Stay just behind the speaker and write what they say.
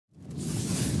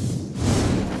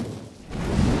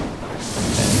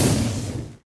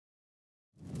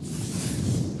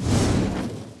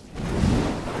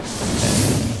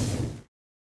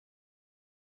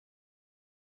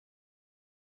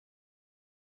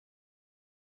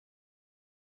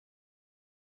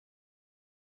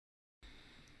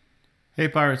Hey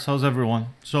pirates, how's everyone?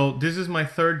 So this is my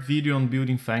third video on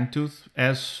building Fangtooth.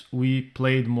 As we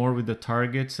played more with the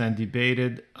targets and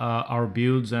debated our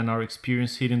builds and our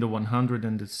experience hitting the 100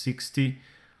 and the 60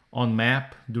 on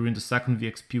map during the second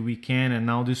VXP weekend and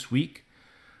now this week,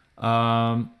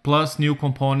 plus new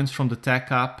components from the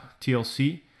Tech app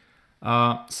TLC,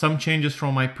 some changes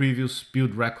from my previous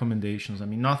build recommendations. I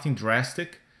mean, nothing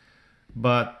drastic,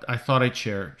 but I thought I'd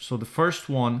share. So the first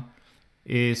one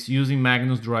is using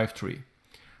Magnus Drive 3.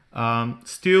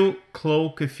 Still,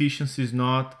 cloak efficiency is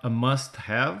not a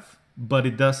must-have, but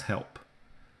it does help.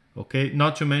 Okay,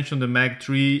 not to mention the Mag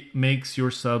 3 makes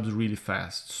your subs really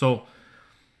fast. So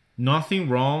nothing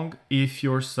wrong if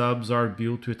your subs are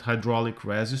built with hydraulic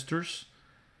resistors,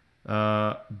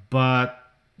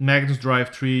 but Magnus Drive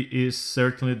 3 is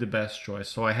certainly the best choice.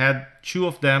 So I had two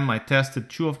of them. I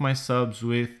tested two of my subs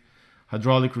with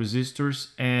hydraulic resistors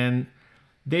and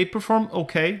they performed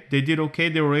okay. They did okay.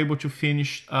 They were able to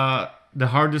finish the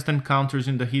hardest encounters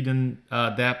in the Hidden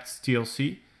Depths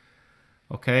TLC.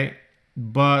 Okay,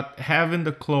 but having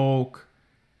the cloak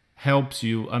helps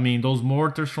you. I mean, those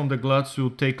mortars from the gluts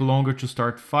will take longer to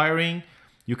start firing.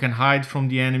 You can hide from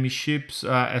the enemy ships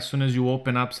as soon as you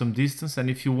open up some distance. And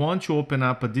if you want to open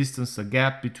up a distance, a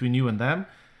gap between you and them,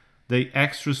 the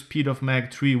extra speed of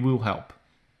Mag 3 will help.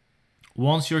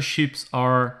 Once your ships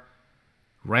are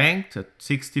ranked at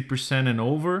 60% and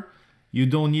over, you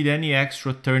don't need any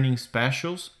extra turning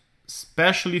specials,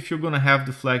 especially if you're going to have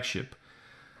the flagship.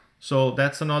 So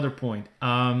that's another point.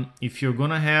 If you're going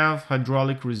to have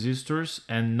hydraulic resistors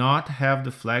and not have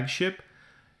the flagship,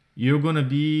 you're going to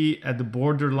be at the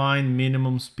borderline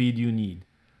minimum speed you need.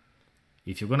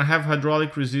 If you're going to have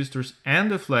hydraulic resistors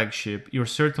and the flagship, you're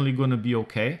certainly going to be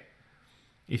okay.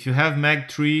 If you have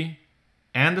Mag 3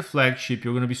 and the flagship,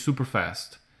 you're going to be super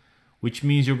fast, which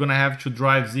means you're going to have to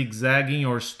drive zigzagging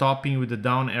or stopping with the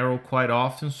down arrow quite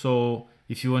often. So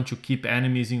if you want to keep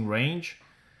enemies in range,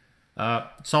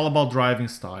 it's all about driving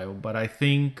style. But I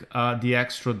think the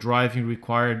extra driving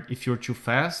required if you're too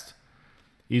fast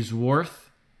is worth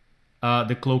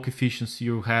the cloak efficiency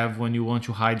you have when you want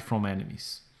to hide from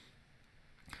enemies.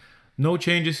 No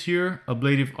changes here.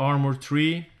 Ablative armor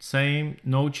 3, same.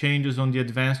 No changes on the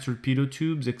advanced torpedo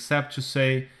tubes, except to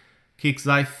say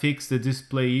Kixeye fixed the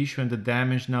display issue and the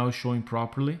damage now is showing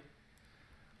properly.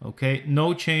 Okay,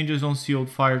 no changes on sealed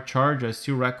fire charge. I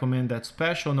still recommend that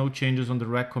special. No changes on the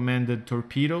recommended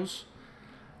torpedoes.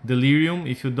 Delirium,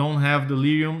 if you don't have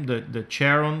Delirium, the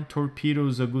Charon torpedo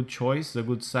is a good choice, a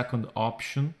good second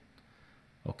option.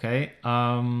 Okay,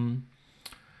 now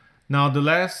the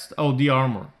last, the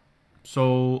armor.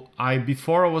 So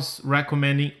before I was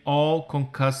recommending all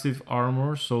concussive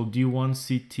armor, so D1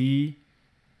 CT,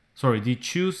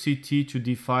 D2 CT to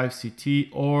D5 CT,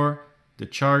 or the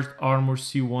charged armor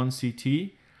C1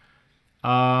 CT.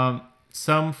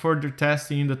 Some further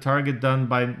testing in the target done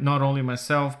by not only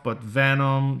myself, but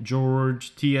Venom,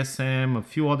 George, TSM, a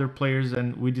few other players,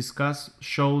 and we discussed,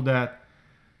 show that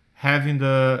having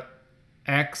the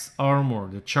X armor,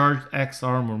 the charged X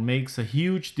armor, makes a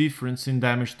huge difference in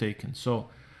damage taken.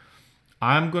 So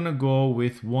I'm gonna go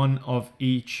with one of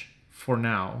each for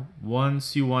now. One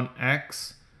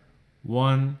C1X,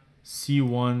 one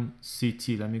C1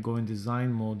 CT. Let me go in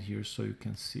design mode here so you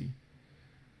can see.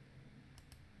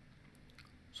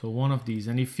 So one of these.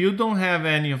 And if you don't have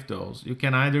any of those, you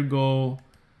can either go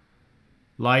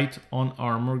light on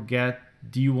armor, get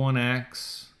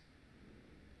D1X,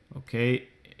 okay,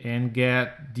 and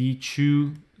get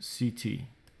D2 CT.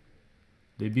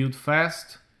 They build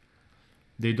fast.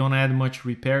 They don't add much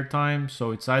repair time. So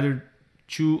it's either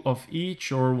two of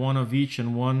each or one of each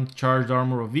and one charged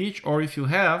armor of each, or if you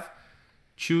have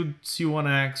two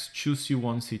C1X, two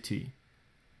C1 CT.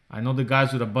 I know the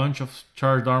guys with a bunch of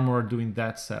charged armor are doing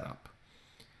that setup.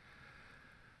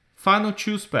 Final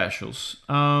two specials.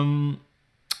 I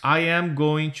am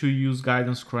going to use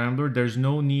Guidance Scrambler. There's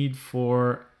no need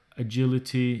for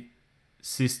agility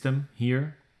system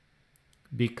here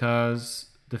because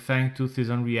the Fangtooth is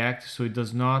unreactive, so it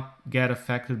does not get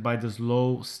affected by the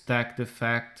slow stacked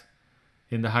effect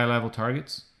in the high level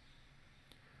targets.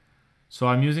 So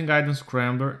I'm using Guidance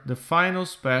Scrambler. The final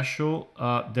special,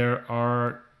 there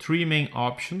are three main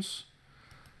options.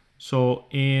 So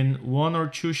in one or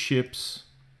two ships,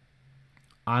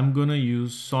 I'm gonna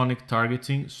use sonic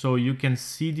targeting so you can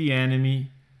see the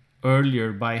enemy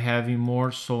earlier by having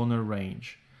more sonar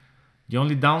range. The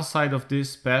only downside of this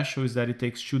special is that it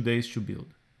takes 2 days to build.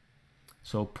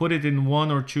 So put it in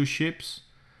one or two ships.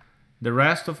 The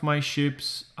rest of my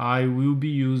ships I will be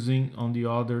using on the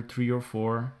other 3 or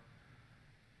 4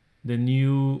 the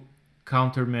new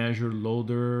countermeasure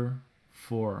loader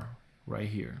 4 right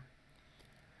here.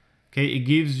 Okay, it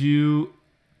gives you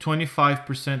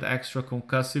 25% extra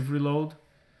concussive reload.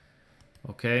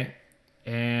 Okay,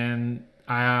 and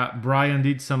Brian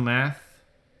did some math.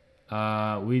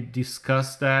 We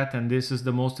discussed that, and this is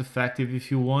the most effective if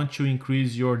you want to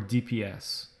increase your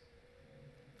DPS.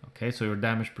 Okay, so your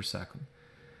damage per second.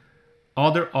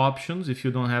 Other options, if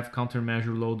you don't have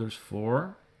countermeasure loaders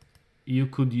for, you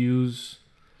could use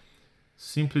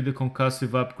simply the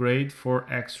concussive upgrade for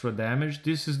extra damage.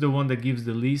 This is the one that gives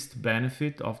the least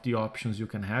benefit of the options you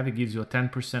can have. It gives you a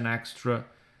 10% extra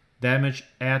damage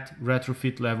at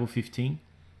retrofit level 15.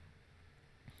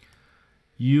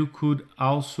 You could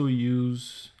also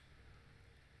use,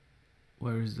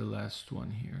 where is the last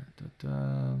one here?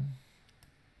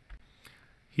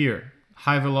 Here,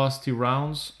 high velocity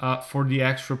rounds for the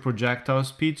extra projectile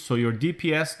speed. So your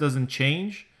DPS doesn't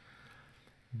change,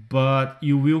 but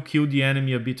you will kill the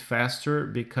enemy a bit faster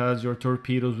because your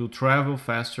torpedoes will travel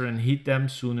faster and hit them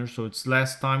sooner. So it's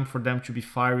less time for them to be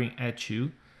firing at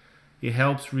you. It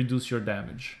helps reduce your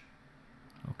damage.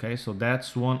 Okay, so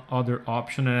that's one other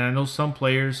option, and I know some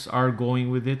players are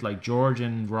going with it, like George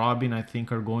and Robin, I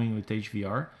think, are going with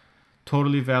HVR.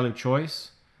 Totally valid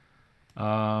choice.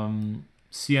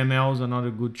 CML is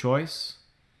another good choice.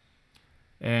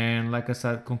 And like I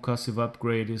said, concussive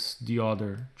upgrade is the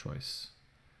other choice.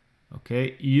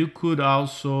 Okay, you could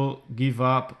also give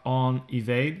up on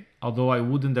evade, although I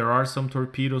wouldn't. There are some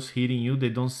torpedoes hitting you. They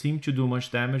don't seem to do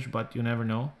much damage, but you never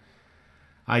know.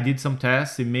 I did some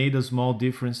tests. It made a small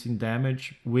difference in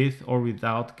damage with or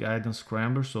without Guidance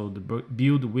Scrambler. So the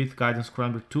build with Guidance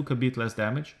Scrambler took a bit less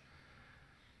damage.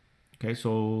 Okay,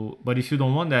 so, but if you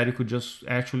don't want that, you could just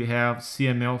actually have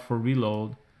CML for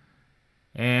reload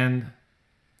and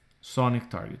sonic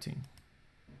targeting.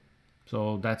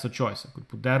 So that's a choice. I could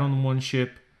put that on one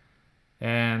ship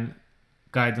and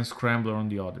Guidance Scrambler on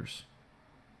the others.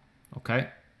 Okay?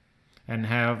 And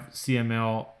have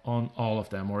CML on all of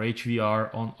them, or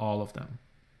HVR on all of them.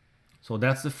 So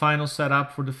that's the final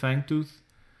setup for the Fangtooth.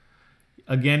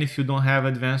 Again, if you don't have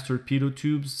advanced torpedo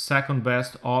tubes, second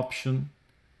best option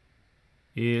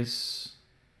is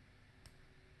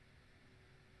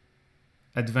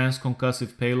advanced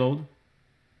concussive payload.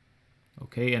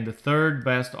 Okay, and the third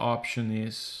best option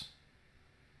is,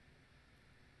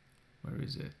 where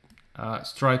is it?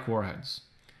 Strike warheads.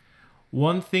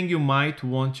 One thing you might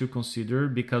want to consider,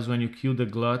 because when you kill the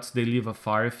gluts, they leave a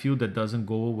fire field that doesn't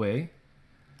go away.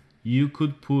 You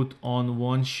could put on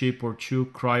one ship or two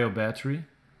cryo battery.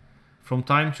 From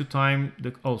time to time,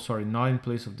 oh sorry, not in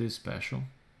place of this special.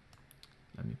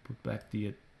 Let me put back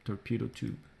the torpedo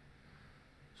tube.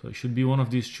 So it should be one of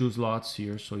these two slots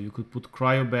here. So you could put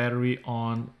cryo battery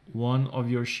on one of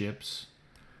your ships.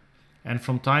 And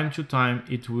from time to time,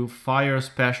 it will fire a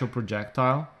special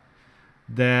projectile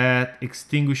that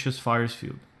extinguishes fire's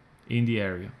field in the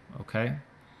area. Okay.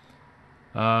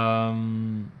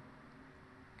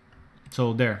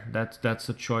 So there, that's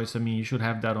a choice. I mean, you should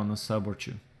have that on a sub or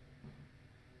two.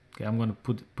 Okay, I'm gonna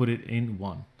put it in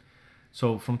one.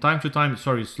 So from time to time,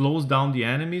 sorry, slows down the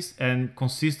enemies and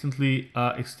consistently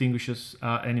extinguishes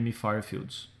enemy fire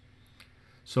fields.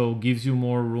 So gives you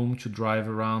more room to drive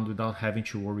around without having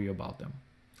to worry about them.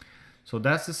 So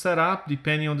that's the setup.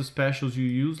 Depending on the specials you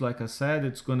use, like I said,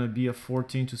 it's gonna be a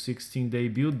 14 to 16 day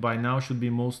build. By now should be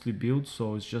mostly built,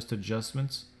 so it's just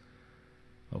adjustments.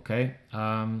 Okay,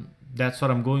 that's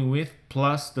what I'm going with,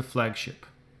 plus the flagship.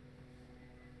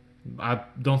 I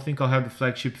don't think I'll have the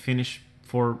flagship finished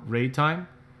for raid time,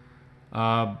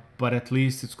 but at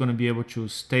least it's going to be able to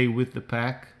stay with the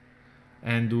pack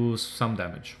and do some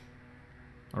damage.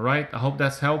 All right, I hope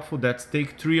that's helpful. That's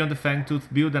take 3 on the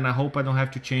Fangtooth build, and I hope I don't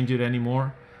have to change it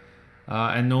anymore.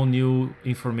 And no new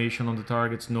information on the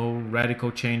targets, no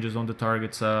radical changes on the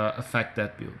targets affect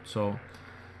that build. So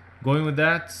going with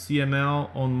that, CML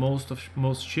on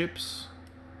most ships,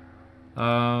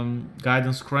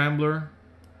 Guidance Scrambler,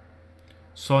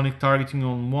 sonic targeting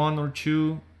on 1 or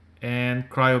 2, and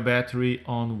cryo battery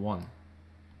on 1.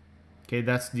 Okay,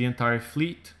 that's the entire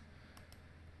fleet,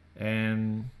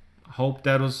 and I hope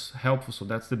that was helpful. So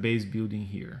that's the base building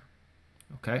here.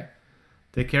 Okay,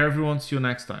 take care everyone, see you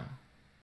next time.